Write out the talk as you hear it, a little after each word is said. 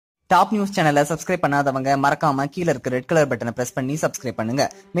Top news சேனலை subscribe பண்ணாதவங்க மறக்காம கீழ இருக்க ரெட் கலர் பட்டனை பிரஸ் பண்ணி சப்ஸ்கிரைப் பண்ணுங்க.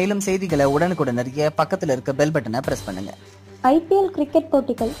 மேலும் செய்திகளை உடனுக்குடன் அறிய பக்கத்துல இருக்க பெல் பட்டனை பிரஸ் பண்ணுங்க. IPL கிரிக்கெட்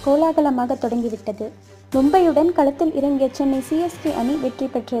போட்டிகள் கோலாகலமாக தொடங்கிவிட்டது. மும்பையுடன் களத்தில் இறங்கிய சென்னை CSK அணி வெற்றி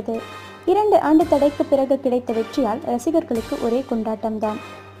பெற்றது. 2 ஆண்டு தடைக்கு பிறகு கிடைத்த வெற்றியால் ரசிகர்களுக்கு ஒரே கொண்டாட்டம்தான்.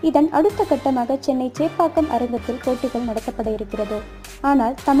 இதன் அடுத்த கட்டமாக சென்னை சேப்பாக்கம் அரங்கத்தில் போட்டிகள் நடத்தப்பட இருக்கிறது.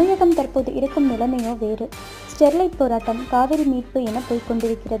 ஆனால் தமிழகம் தற்போது இருக்கும் நிலைமையோ வேறு. ஸ்டெர்லைட் போராட்டம், காவிரி மீட்பு என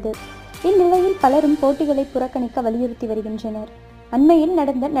போய்கொண்டிருக்கிறது. இந்நிலையில் பலரும் போட்டிகளை புறக்கணிக்க வலியுறுத்தி வருகின்றனர். அண்மையில்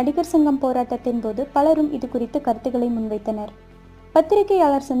நடந்த நடிகர் சங்கம் போராட்டத்தின் போது பலரும் இது குறித்து கருத்துக்களை முன்வைத்தனர்.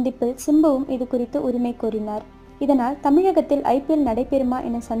 பத்திரிகையாளர் சந்திப்பில் சிம்புவும் இது குறித்து உரிமை கோரினார். இதனால் தமிழகத்தில் IPL நடைபெறுமா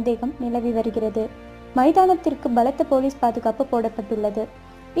என சந்தேகம் நிலவி வருகிறது. மைதானத்திற்கு பலத்த போலீஸ் பாதுகாப்பு போடப்பட்டுள்ளது.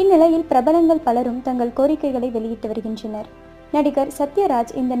 இந்நிலையில் பிரபலங்கள் பலரும் தங்கள் கோரிக்கைகளை வெளியிட்டு வருகின்றனர். நடிகர்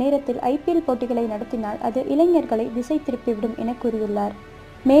சத்யராஜ் இந்த நேரத்தில் IPL போட்டிகளை நடத்தினால் அது இளைஞர்களை திசை திருப்பிவிடும் என கூறியுள்ளார்.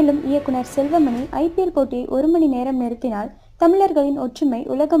 மேலும் இயக்குனர் செல்வமணி IPL போட்டியை 1 மணி நேரம் நிறுத்தினால் தமிழர்களின் ஒற்றுமை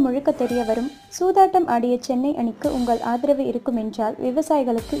உலகம் முழுக்க தெரிய வரும். சூதாட்டம் ஆடிய சென்னை அணிக்கு உங்கள் ஆதரவு இருக்கும் என்றால்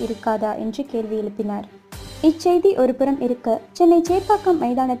விவசாயிகளுக்கு இருக்காதா என்று கேள்வி எழுப்பினார். இச்செய்தி ஒருபுறம் இருக்க, சென்னை சேப்பாக்கம்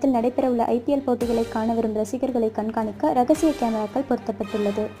மைதானத்தில் நடைபெறவுள்ள IPL போட்டிகளை காண வரும் ரசிகர்களை கண்காணிக்க ரகசிய கேமராக்கள்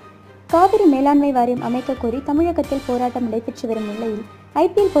பொருத்தப்பட்டுள்ளது. காவிரி மேலாண்மை வாரியம் அமைக்க கோரி தமிழகத்தில் போராட்டம் நடைபெற்று வரும் நிலையில்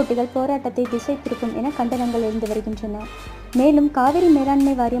IPL போட்டிகள் போராட்டத்தை திசை திருப்பும் என கண்டனங்கள் எழுந்து வருகின்றன. மேலும் காவிரி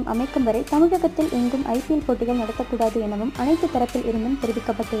மேலாண்மை வாரியம் அமைக்கும் வரை தமிழகத்தில் எங்கும் IPL போட்டிகள் நடத்தக்கூடாது எனவும் அனைத்து தரப்பில் இருந்தும்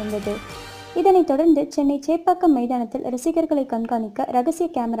தெரிவிக்கப்பட்டிருந்தது. இதனைத் தொடர்ந்து சென்னை சேப்பாக்கம் மைதானத்தில் ரசிகர்களை கண்காணிக்க ரகசிய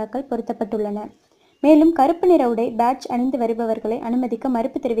கேமராக்கள் பொருத்தப்பட்டுள்ளன. மேலும் கருப்பு நிற உடை, பேட்ஜ் அணிந்து வருபவர்களை அனுமதிக்க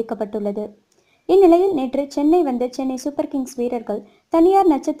மறுப்பு தெரிவிக்கப்பட்டுள்ளது. இந்நிலையில் நேற்று சென்னை வந்த சென்னை சூப்பர் கிங்ஸ் வீரர்கள்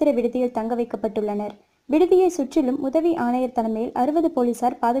தனியார் நட்சத்திர விடுதியில் தங்க வைக்கப்பட்டுள்ளனர். விடுதியை சுற்றிலும் உதவி ஆணையர் தலைமையில் 60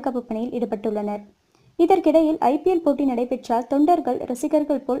 போலீசார் பாதுகாப்பு பணியில் ஈடுபட்டுள்ளனர். இதற்கிடையில் IPL போட்டி நடைபெற்றால் தொண்டர்கள்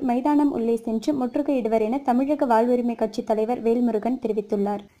ரசிகர்கள் போல் மைதானம் உள்ளே சென்று முற்றுகையிடுவர் என தமிழக வாழ்வுரிமை கட்சி தலைவர் வேல்முருகன்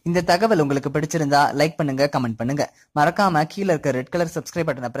தெரிவித்துள்ளார். இந்த தகவல் உங்களுக்கு பிடிச்சிருந்தா லைக் பண்ணுங்க, கமெண்ட் பண்ணுங்க. மறக்காம கீழ இருக்க ரெட் கலர் சப்ஸ்கிரைப்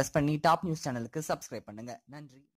பட்டனை பிரஸ் பண்ணி டாப் நியூஸ் சேனலுக்கு சப்ஸ்கிரைப் பண்ணுங்க. நன்றி.